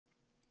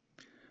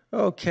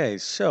Okay,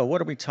 so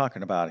what are we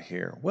talking about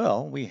here?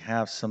 Well, we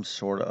have some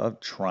sort of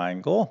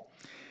triangle,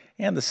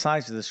 and the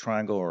sides of this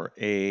triangle are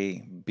A,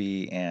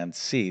 B, and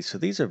C. So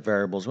these are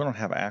variables. We don't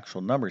have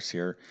actual numbers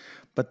here,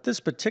 but this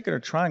particular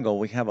triangle,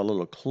 we have a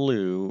little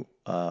clue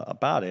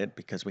about it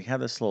because we have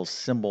this little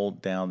symbol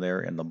down there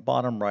in the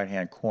bottom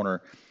right-hand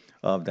corner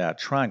of that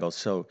triangle.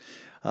 So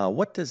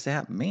what does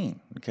that mean?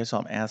 Okay, so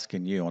I'm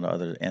asking you on the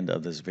other end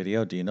of this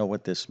video, do you know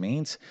what this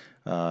means?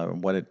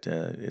 What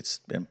it's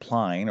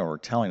implying or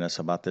telling us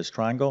about this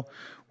triangle?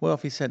 Well,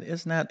 if he said,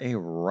 isn't that a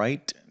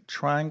right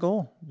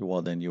triangle?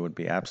 Well, then you would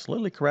be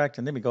absolutely correct.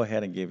 And then we go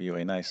ahead and give you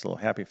a nice little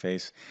happy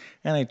face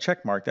and a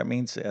check mark. That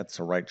means it's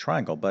a right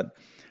triangle. But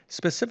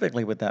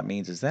specifically what that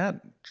means is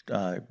that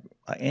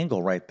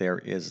angle right there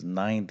is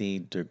 90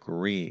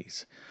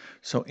 degrees.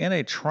 So in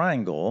a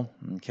triangle,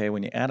 okay,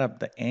 when you add up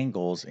the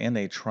angles in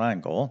a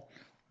triangle,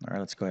 all right,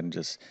 let's go ahead and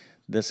just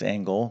this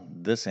angle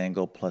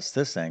plus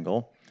this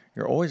angle,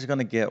 you're always going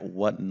to get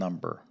what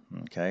number?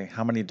 Okay,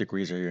 how many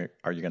degrees are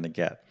you going to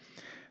get?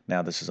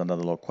 Now, this is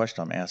another little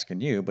question I'm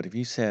asking you, but if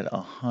you said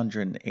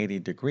 180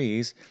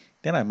 degrees,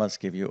 then I must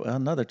give you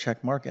another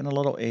check mark and a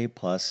little A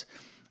plus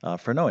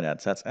for knowing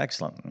that. So that's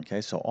excellent.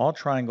 Okay, so all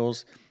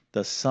triangles,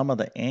 the sum of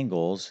the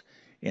angles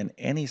in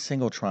any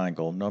single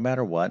triangle, no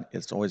matter what,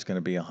 it's always going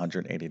to be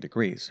 180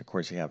 degrees. Of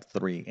course, you have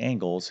three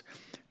angles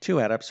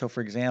to add up. So,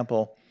 for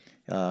example,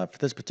 for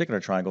this particular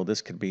triangle,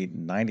 this could be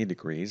 90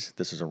 degrees.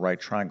 This is a right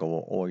triangle,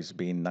 will always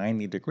be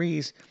 90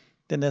 degrees.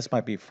 Then this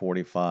might be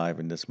 45,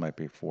 and this might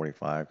be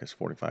 45, because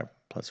 45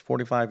 plus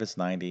 45 is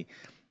 90.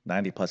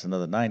 90 plus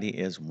another 90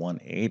 is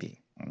 180.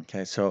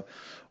 Okay, so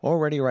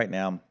already right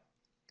now,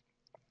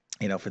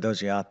 for those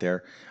of you out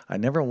there, I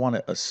never want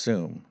to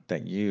assume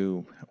that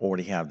you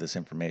already have this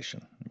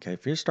information. Okay,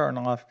 if you're starting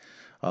off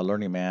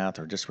learning math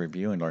or just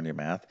reviewing learning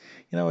math,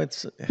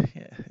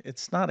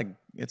 it's not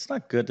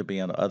good to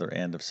be on the other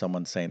end of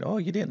someone saying, "Oh,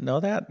 you didn't know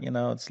that?"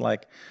 It's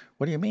like,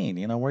 "What do you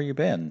mean? Where you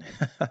been?"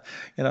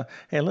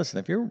 Hey, listen,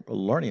 if you're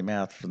learning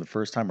math for the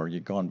first time or you're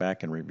going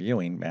back and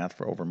reviewing math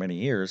for over many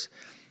years,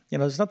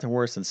 there's nothing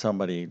worse than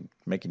somebody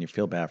making you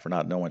feel bad for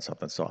not knowing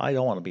something. So I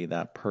don't want to be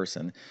that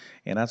person.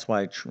 And that's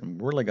why I'm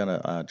really going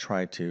to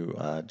try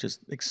to just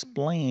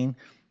explain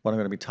what I'm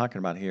going to be talking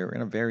about here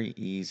in a very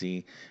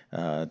easy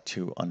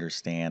to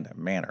understand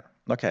manner.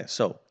 Okay,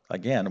 so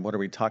again, what are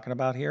we talking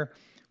about here?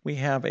 We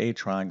have a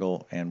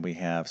triangle and we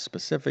have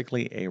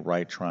specifically a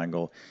right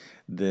triangle.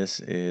 This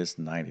is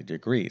 90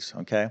 degrees,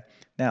 okay?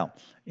 Now,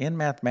 in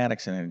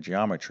mathematics and in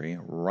geometry,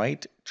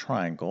 right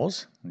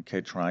triangles,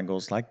 okay,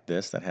 triangles like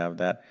this that have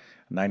that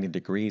 90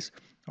 degrees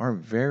are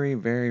very,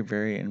 very,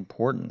 very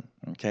important,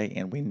 okay?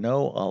 And we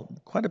know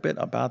quite a bit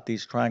about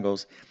these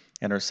triangles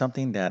and are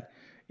something that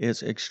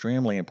is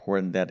extremely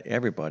important that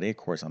everybody, of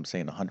course, I'm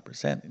saying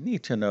 100%,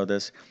 need to know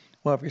this.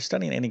 Well, if you're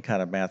studying any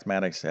kind of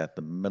mathematics at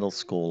the middle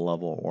school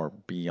level or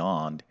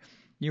beyond,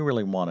 you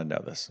really want to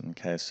know this,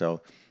 okay?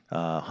 So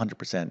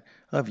 100%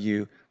 of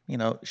you,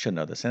 should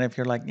know this. And if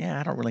you're like, yeah,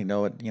 I don't really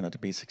know it, to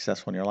be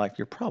successful in your life,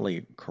 you're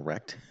probably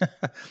correct.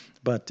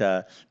 But,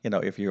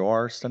 if you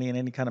are studying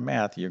any kind of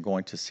math, you're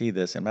going to see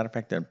this. And matter of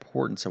fact, the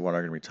importance of what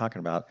I'm going to be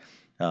talking about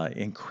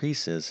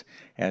increases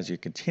as you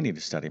continue to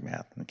study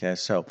math. Okay,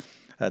 so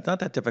it's not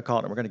that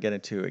difficult, and we're going to get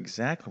into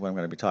exactly what I'm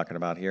going to be talking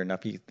about here. Now,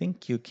 if you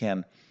think you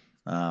can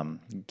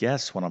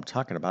guess what I'm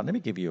talking about, let me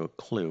give you a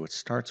clue. It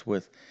starts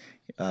with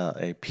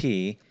a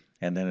P,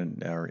 and then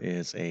there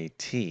is a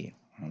T.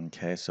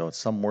 Okay, so it's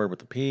some word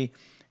with a P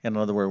and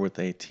another word with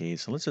a T.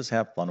 So let's just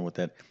have fun with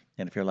it.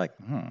 And if you're like,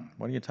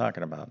 what are you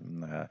talking about?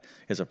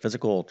 Is it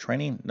physical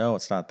training? No,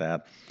 it's not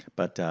that.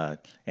 But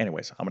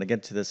anyways, I'm going to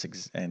get to this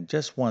in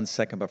just 1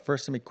 second. But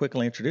first, let me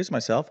quickly introduce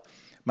myself.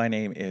 My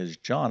name is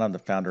John. I'm the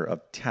founder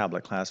of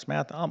TabletClass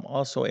Math. I'm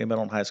also a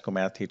middle and high school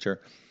math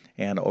teacher.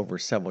 And over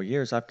several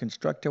years, I've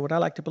constructed what I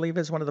like to believe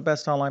is one of the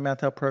best online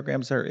math help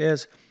programs there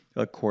is.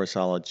 Of course,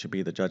 I'll let you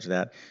be the judge of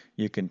that.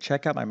 You can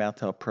check out my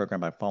math help program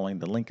by following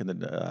the link in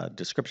the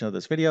description of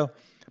this video.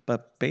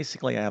 But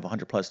basically, I have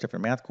 100 plus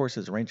different math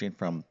courses ranging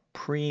from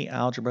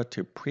pre-algebra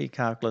to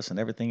pre-calculus and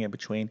everything in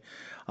between.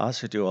 I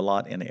also do a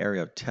lot in the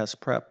area of test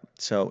prep.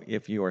 So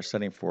if you are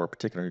studying for a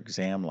particular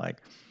exam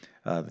like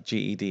the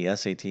GED,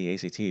 SAT,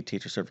 ACT,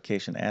 teacher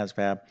certification,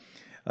 ASVAB,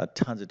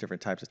 tons of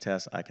different types of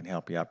tests, I can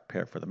help you out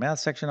prepare for the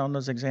math section on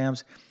those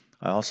exams.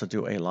 I also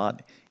do a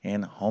lot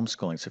in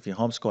homeschooling. So if you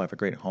homeschool, I have a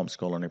great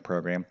homeschool learning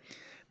program.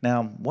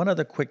 Now, one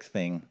other quick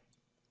thing.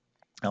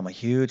 I'm a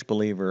huge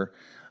believer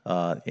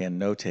in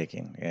note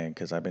taking, and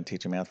because I've been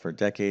teaching math for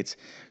decades.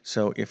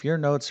 So if your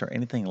notes are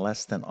anything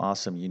less than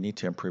awesome, you need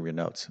to improve your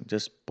notes.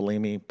 Just believe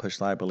me, push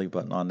the I believe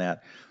button on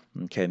that.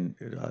 Okay,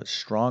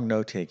 strong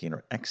note taking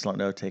or excellent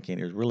note taking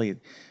is really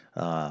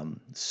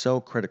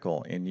so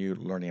critical in you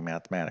learning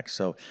mathematics.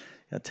 So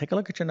take a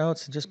look at your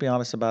notes and just be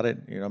honest about it.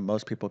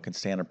 Most people can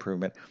stand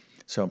improvement.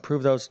 So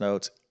improve those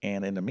notes.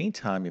 And in the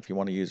meantime, if you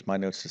want to use my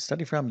notes to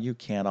study from, you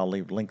can. I'll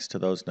leave links to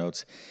those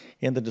notes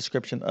in the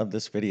description of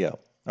this video.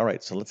 All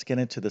right, so let's get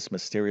into this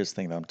mysterious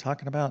thing that I'm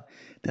talking about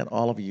that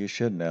all of you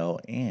should know,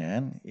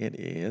 and it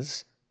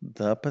is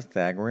the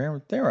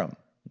Pythagorean Theorem.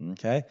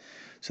 Okay,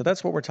 so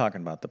that's what we're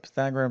talking about, the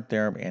Pythagorean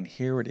theorem, and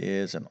here it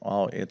is in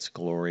all its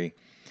glory.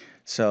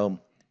 So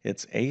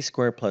it's a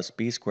squared plus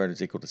b squared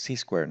is equal to c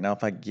squared. Now,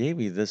 if I gave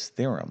you this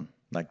theorem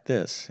like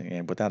this,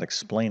 and without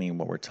explaining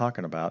what we're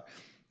talking about,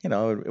 it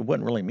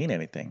wouldn't really mean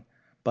anything.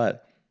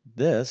 But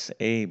this,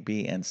 a,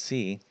 b, and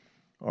c,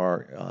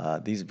 are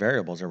these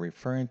variables are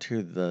referring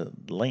to the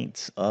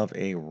lengths of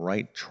a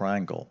right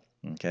triangle,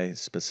 okay,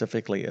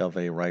 specifically of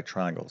a right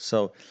triangle.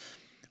 So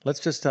let's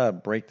just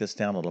break this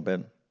down a little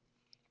bit.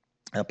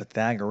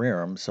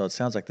 Pythagorean, so it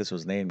sounds like this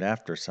was named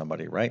after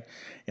somebody, right?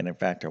 And in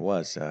fact, it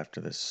was after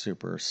this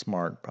super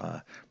smart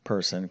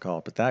person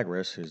called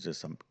Pythagoras, who's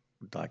just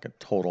like a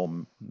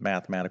total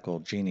mathematical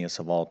genius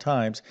of all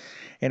times.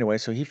 Anyway,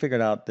 so he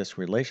figured out this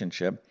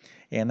relationship,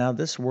 and now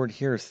this word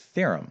here,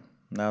 theorem.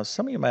 Now,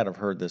 some of you might have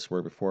heard this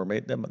word before.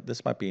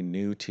 This might be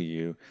new to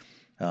you.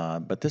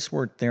 But this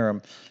word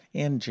theorem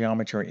in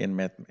geometry,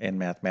 in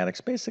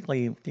mathematics,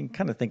 basically you can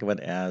kind of think of it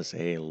as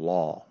a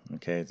law.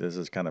 Okay, this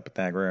is kind of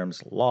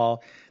Pythagorean's law.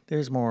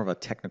 There's more of a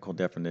technical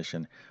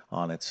definition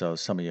on it. So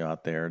some of you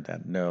out there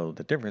that know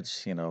the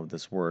difference,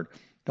 this word,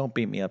 don't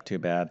beat me up too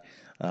bad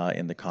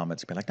in the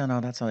comments. Be like,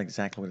 no, that's not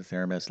exactly what a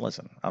theorem is.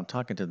 Listen, I'm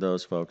talking to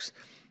those folks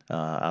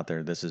out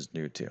there this is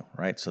new to,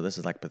 right? So this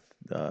is like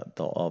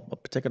a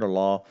particular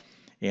law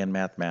in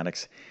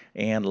mathematics.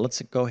 And let's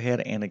go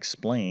ahead and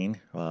explain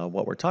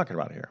what we're talking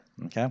about here,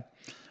 okay?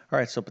 All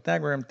right, so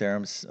Pythagorean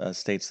theorem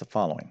states the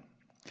following.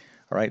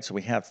 All right, so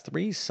we have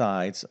three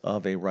sides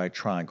of a right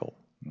triangle,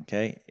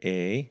 okay?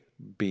 A,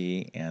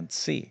 B, and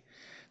C.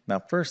 Now,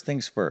 first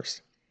things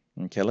first,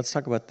 okay, let's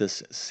talk about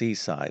this C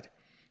side.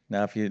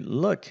 Now, if you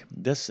look,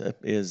 this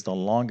is the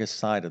longest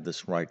side of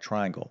this right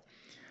triangle.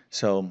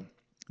 So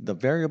the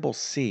variable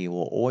c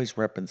will always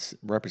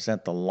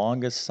represent the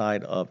longest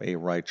side of a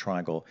right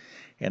triangle,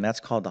 and that's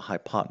called the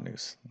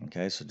hypotenuse.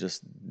 Okay, so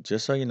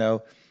just so you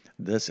know,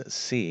 this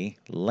c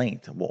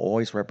length will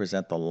always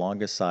represent the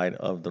longest side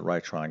of the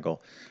right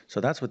triangle.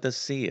 So that's what this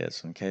c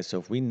is. Okay, so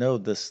if we know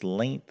this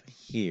length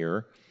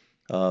here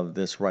of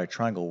this right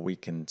triangle, we're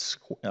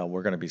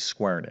going to be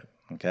squaring it.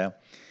 Okay,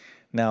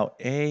 now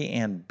a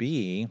and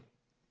b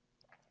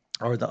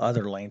or the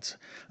other lengths,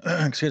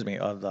 excuse me,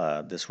 of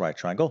this right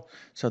triangle.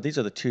 So these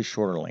are the two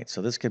shorter lengths.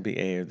 So this could be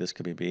A or this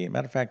could be B.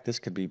 Matter of fact, this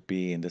could be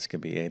B and this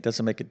could be A. It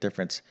doesn't make a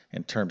difference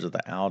in terms of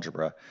the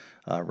algebra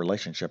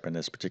relationship in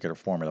this particular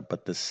formula,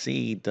 but the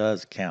C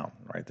does count,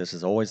 right? This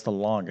is always the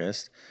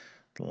longest,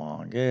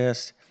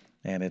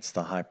 and it's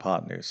the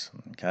hypotenuse,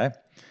 okay?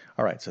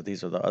 All right, so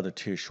these are the other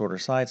two shorter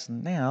sides.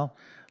 Now,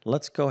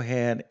 let's go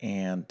ahead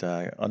and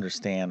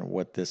understand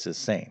what this is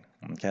saying.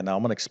 Okay, now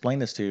I'm going to explain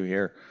this to you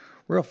here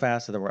real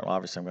fast, and then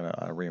obviously I'm going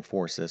to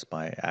reinforce this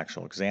by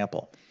actual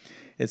example.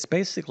 It's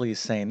basically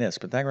saying this.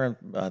 Pythagorean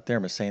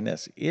theorem is saying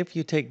this. If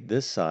you take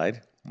this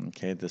side,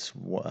 okay, this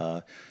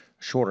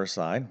shorter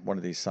side, one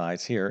of these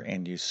sides here,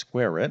 and you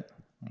square it,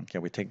 okay,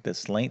 we take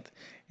this length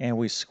and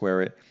we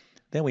square it.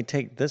 Then we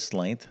take this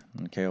length,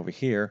 okay, over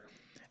here,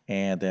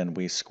 and then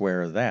we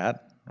square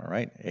that, all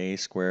right, a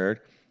squared,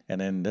 and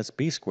then this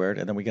b squared,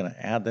 and then we're going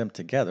to add them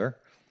together.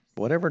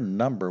 Whatever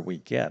number we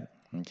get,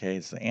 okay,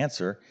 is the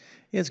answer,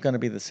 is going to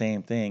be the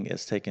same thing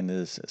as taking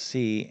this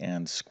c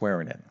and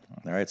squaring it.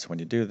 All right, so when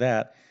you do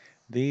that,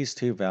 these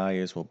two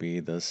values will be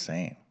the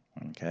same.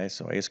 Okay,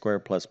 so a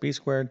squared plus b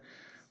squared,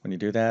 when you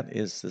do that,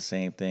 is the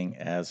same thing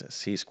as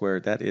c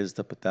squared. That is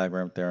the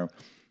Pythagorean theorem.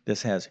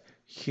 This has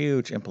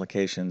huge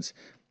implications,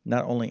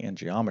 not only in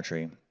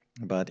geometry,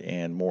 but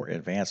in more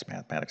advanced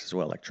mathematics as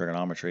well, like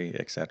trigonometry,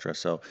 etc.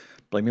 So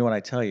believe me when I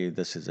tell you,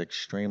 this is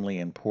extremely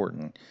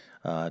important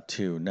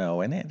to know,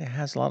 and it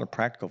has a lot of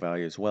practical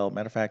value as well.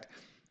 Matter of fact,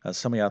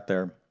 some of you out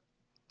there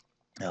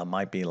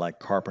might be like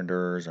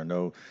carpenters or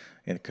know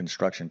in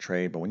construction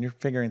trade, but when you're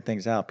figuring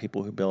things out,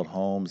 people who build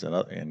homes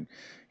and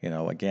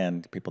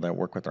again, people that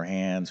work with their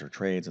hands or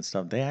trades and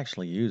stuff, they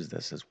actually use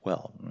this as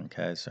well.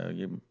 Okay, so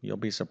you'll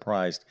be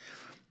surprised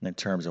in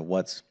terms of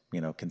what's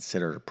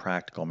considered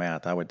practical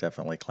math. I would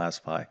definitely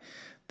classify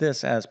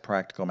this as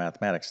practical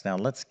mathematics. Now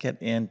let's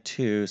get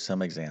into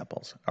some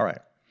examples. All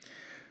right.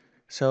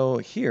 So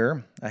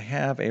here I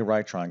have a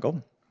right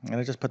triangle, and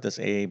I just put this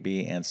A,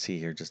 B, and C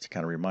here just to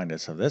kind of remind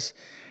us of this.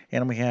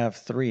 And we have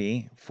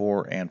 3,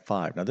 4, and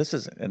 5. Now this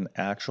is an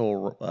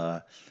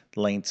actual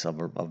lengths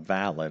of a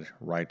valid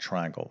right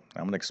triangle.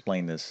 I'm going to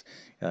explain this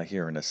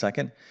here in a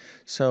second.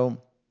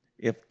 So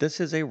if this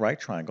is a right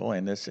triangle,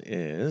 and this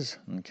is,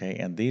 okay,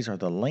 and these are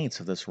the lengths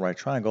of this right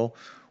triangle,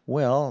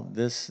 well,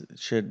 this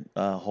should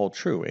hold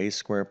true. A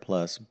squared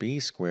plus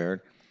B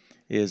squared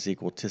is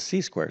equal to c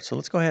squared. So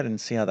let's go ahead and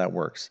see how that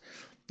works.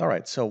 All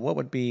right, so what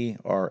would be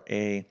our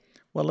A?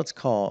 Well, let's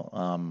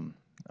call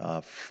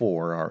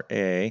 4 our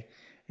A,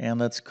 and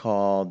let's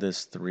call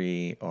this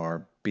 3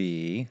 our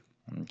B.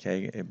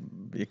 Okay,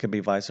 it could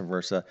be vice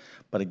versa,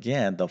 but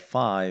again, the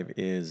 5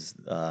 is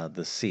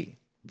the C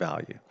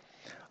value.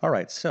 All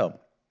right, so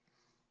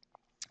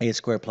A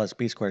squared plus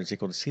B squared is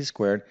equal to C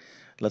squared.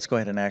 Let's go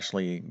ahead and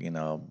actually,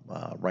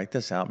 write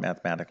this out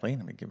mathematically.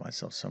 Let me give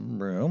myself some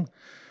room.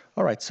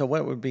 All right, so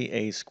what would be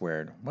a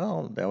squared?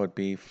 Well, that would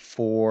be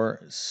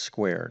 4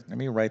 squared. Let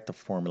me write the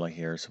formula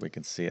here so we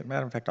can see it.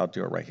 Matter of fact, I'll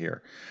do it right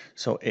here.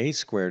 So a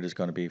squared is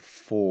going to be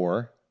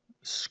 4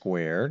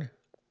 squared.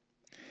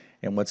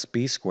 And what's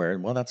b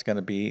squared? Well, that's going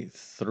to be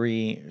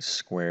 3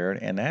 squared.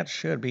 And that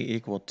should be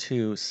equal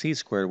to c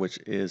squared, which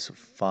is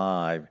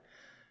 5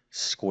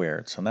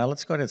 squared. So now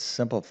let's go ahead and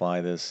simplify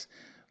this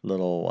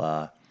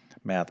little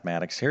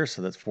mathematics here.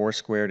 So that's 4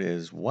 squared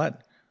is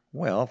what?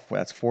 Well,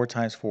 that's 4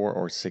 times 4,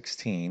 or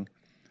 16,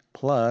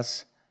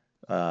 plus,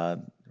 or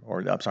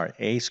I'm sorry,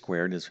 a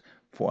squared is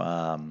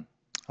 4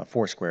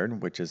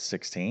 squared, which is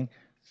 16.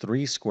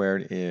 3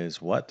 squared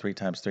is what? 3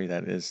 times 3,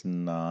 that is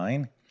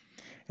 9.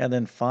 And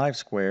then 5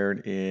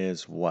 squared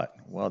is what?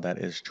 Well, that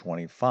is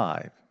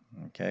 25.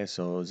 Okay,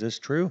 so is this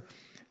true?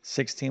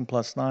 16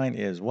 plus 9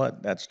 is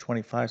what? That's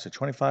 25. So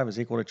 25 is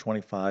equal to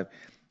 25.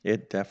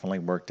 It definitely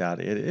worked out.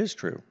 It is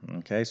true.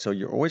 Okay, so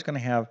you're always going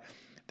to have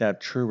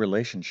that true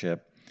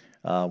relationship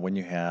when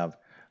you have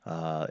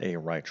a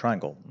right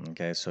triangle.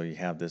 Okay, so you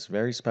have this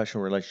very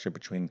special relationship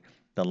between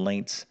the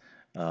lengths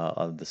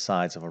of the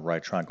sides of a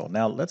right triangle.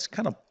 Now let's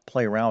kind of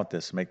play around with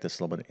this and make this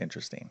a little bit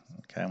interesting.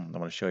 Okay, I'm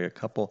going to show you a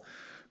couple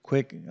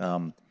quick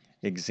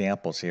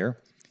examples here.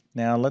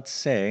 Now let's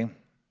say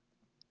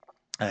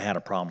I had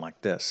a problem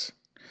like this.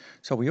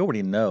 So we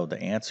already know the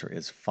answer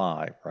is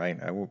 5, right?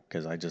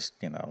 Because I just,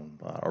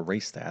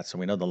 erased that. So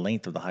we know the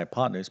length of the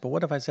hypotenuse. But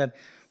what if I said,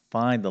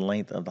 find the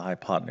length of the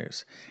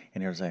hypotenuse?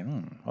 And you're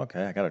saying,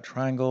 okay, I got a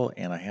triangle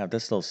and I have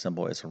this little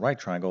symbol. It's a right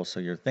triangle. So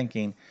you're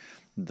thinking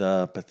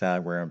the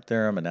Pythagorean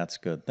Theorem, and that's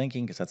good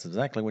thinking because that's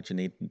exactly what you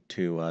need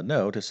to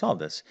know to solve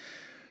this.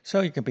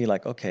 So you can be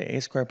like, okay,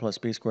 a squared plus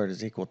b squared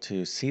is equal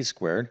to c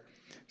squared.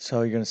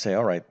 So you're going to say,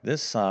 all right,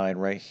 this side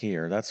right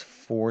here, that's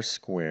 4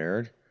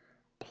 squared,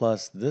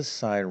 plus this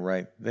side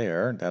right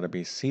there, that'll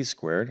be c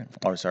squared.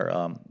 Oh,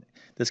 sorry,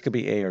 this could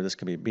be a or this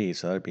could be b,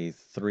 so that'd be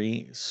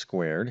 3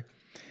 squared.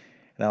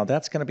 Now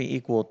that's going to be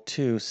equal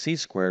to c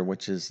squared,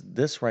 which is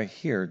this right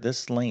here.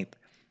 This length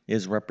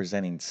is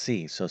representing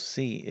c, so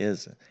c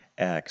is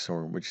x,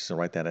 or which is to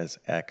write that as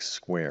x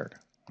squared.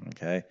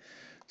 Okay,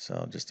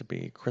 so just to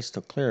be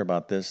crystal clear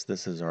about this,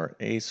 this is our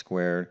a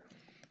squared,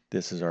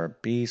 this is our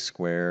b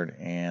squared,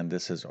 and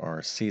this is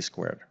our c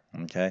squared.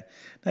 Okay,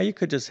 now you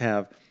could just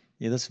have,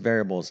 this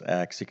variable is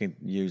x, you can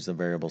use the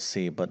variable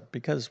c, but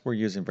because we're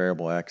using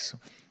variable x,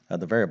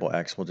 the variable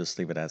x, we'll just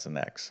leave it as an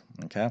x.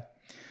 Okay,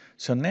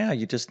 so now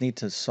you just need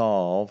to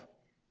solve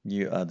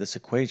this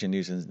equation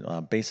using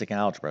basic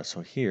algebra.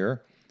 So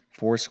here,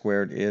 4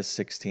 squared is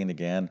 16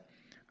 again,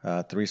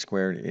 3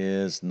 squared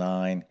is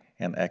 9,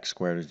 and x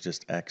squared is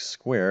just x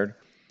squared.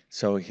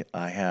 So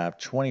I have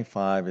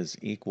 25 is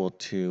equal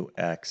to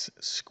x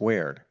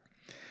squared.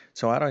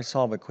 So how do I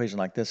solve an equation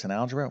like this in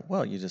algebra?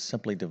 Well, you just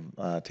simply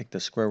take the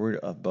square root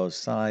of both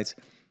sides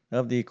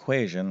of the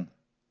equation,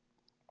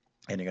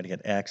 and you're going to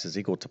get x is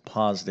equal to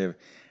positive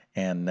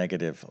and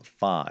negative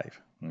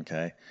 5.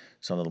 Okay,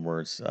 so in other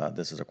words,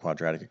 this is a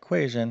quadratic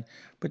equation,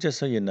 but just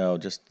so you know,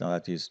 just not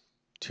have to use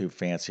two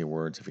fancy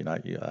words if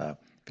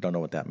if you don't know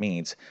what that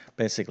means.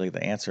 Basically,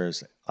 the answer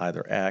is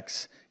either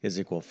x is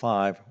equal to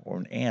 5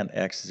 and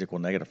x is equal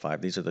to negative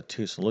 5. These are the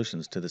two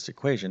solutions to this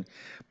equation,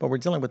 but we're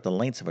dealing with the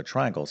lengths of a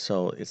triangle,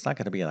 so it's not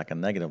going to be like a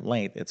negative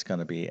length. It's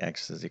going to be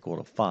x is equal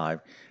to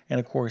 5, and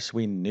of course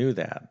we knew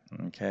that.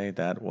 Okay,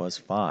 that was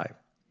 5.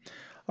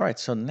 All right,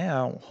 so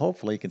now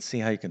hopefully you can see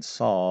how you can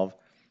solve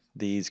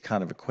these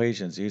kind of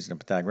equations using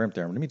the Pythagorean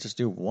theorem. Let me just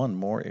do one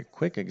more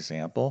quick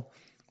example.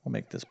 We'll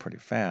make this pretty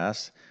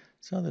fast,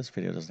 so this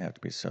video doesn't have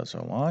to be so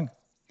long.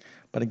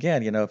 But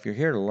again, if you're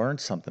here to learn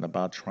something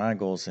about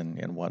triangles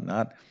and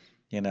whatnot,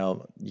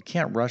 you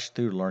can't rush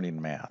through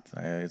learning math.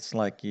 It's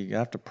like you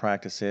have to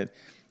practice it.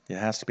 It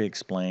has to be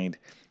explained.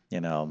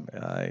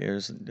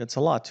 It's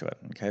a lot to it.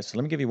 Okay, so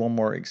let me give you one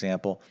more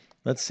example.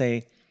 Let's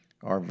say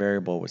our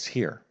variable was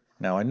here.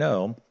 Now I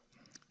know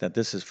that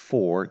this is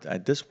 4.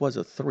 This was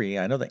a 3.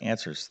 I know the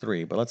answer is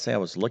 3, but let's say I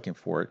was looking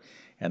for it,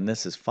 and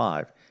this is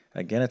 5.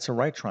 Again, it's a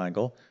right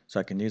triangle,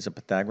 so I can use the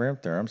Pythagorean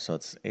theorem. So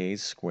it's a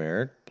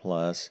squared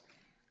plus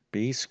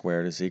b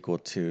squared is equal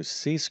to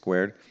c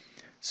squared.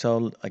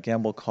 So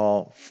again, we'll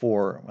call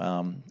 4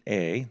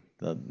 a,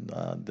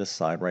 this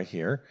side right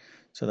here.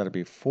 So that'll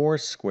be 4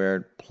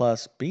 squared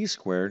plus b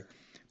squared.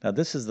 Now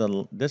this is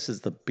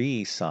the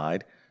b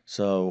side.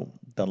 So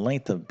the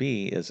length of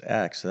b is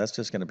x, so that's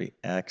just going to be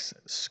x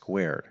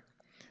squared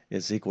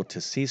is equal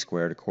to c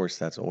squared. Of course,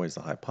 that's always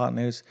the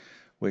hypotenuse,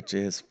 which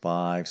is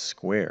 5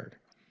 squared.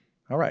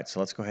 All right,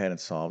 so let's go ahead and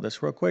solve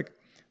this real quick.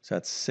 So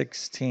that's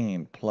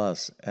 16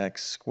 plus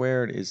x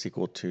squared is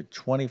equal to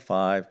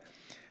 25.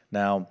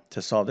 Now,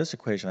 to solve this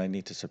equation, I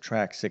need to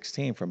subtract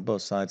 16 from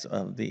both sides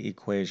of the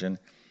equation.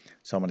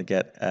 So I'm going to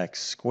get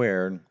x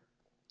squared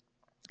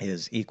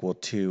is equal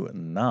to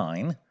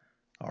 9.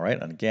 All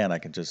right, and again, I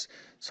can just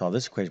solve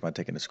this equation by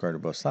taking the square root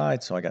of both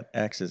sides. So I got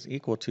x is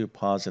equal to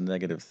positive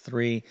negative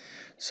 3.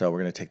 So we're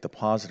going to take the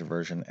positive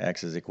version,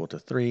 x is equal to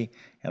 3.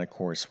 And of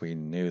course, we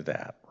knew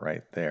that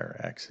right there,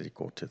 x is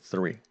equal to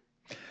 3.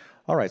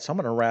 All right, so I'm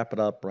going to wrap it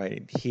up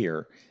right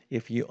here.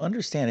 If you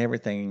understand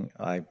everything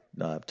I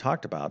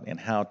talked about and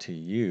how to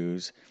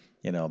use,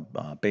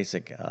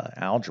 basic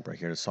algebra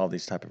here to solve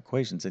these type of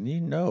equations, and you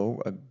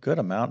know a good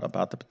amount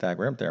about the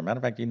Pythagorean theorem. Matter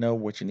of fact, you know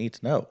what you need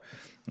to know.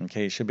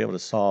 Okay, you should be able to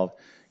solve,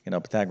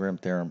 Pythagorean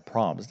theorem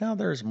problems. Now,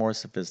 there's more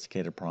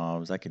sophisticated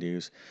problems. I could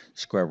use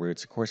square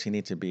roots. Of course, you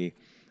need to be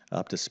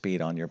up to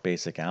speed on your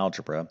basic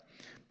algebra.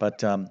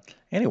 But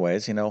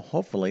anyways,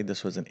 hopefully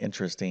this was an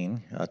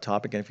interesting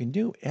topic. And if you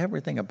knew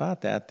everything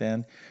about that,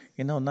 then,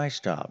 nice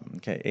job.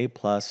 Okay, A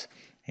plus,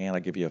 and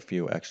I'll give you a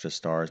few extra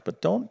stars.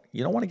 But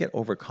you don't want to get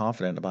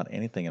overconfident about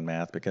anything in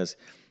math because,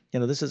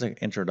 this is an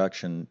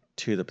introduction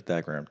to the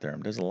Pythagorean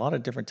theorem. There's a lot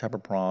of different type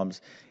of problems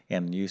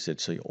and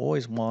usage, so you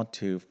always want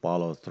to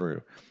follow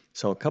through.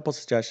 So a couple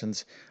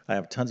suggestions. I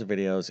have tons of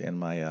videos in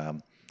my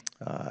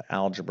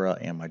algebra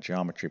and my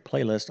geometry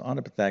playlist on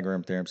the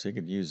Pythagorean theorem, so you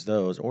could use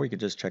those, or you could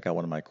just check out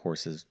one of my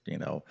courses,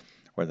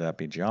 whether that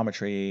be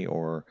geometry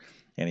or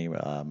any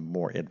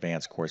more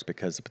advanced course,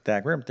 because the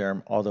Pythagorean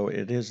theorem, although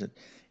it is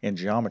in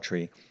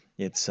geometry,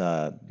 it's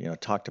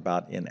talked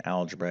about in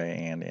algebra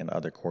and in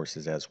other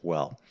courses as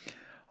well.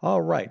 All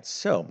right,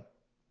 so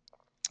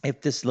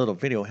if this little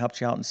video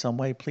helped you out in some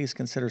way, please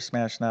consider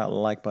smashing that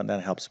like button.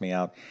 That helps me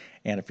out.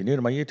 And if you're new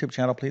to my YouTube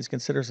channel, please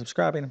consider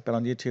subscribing. Been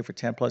on YouTube for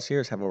 10 plus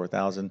years, have over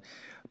 1,000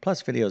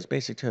 plus videos,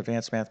 basic to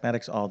advanced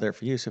mathematics, all there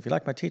for you. So if you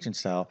like my teaching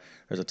style,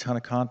 there's a ton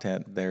of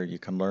content there you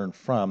can learn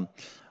from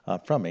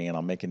me, and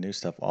I'm making new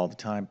stuff all the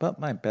time. But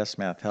my best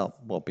math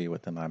help will be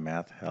within my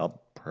Math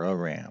Help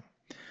program.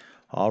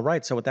 All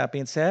right, so with that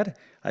being said,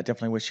 I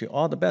definitely wish you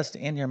all the best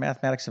in your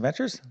mathematics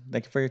adventures.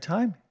 Thank you for your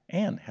time,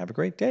 and have a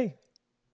great day.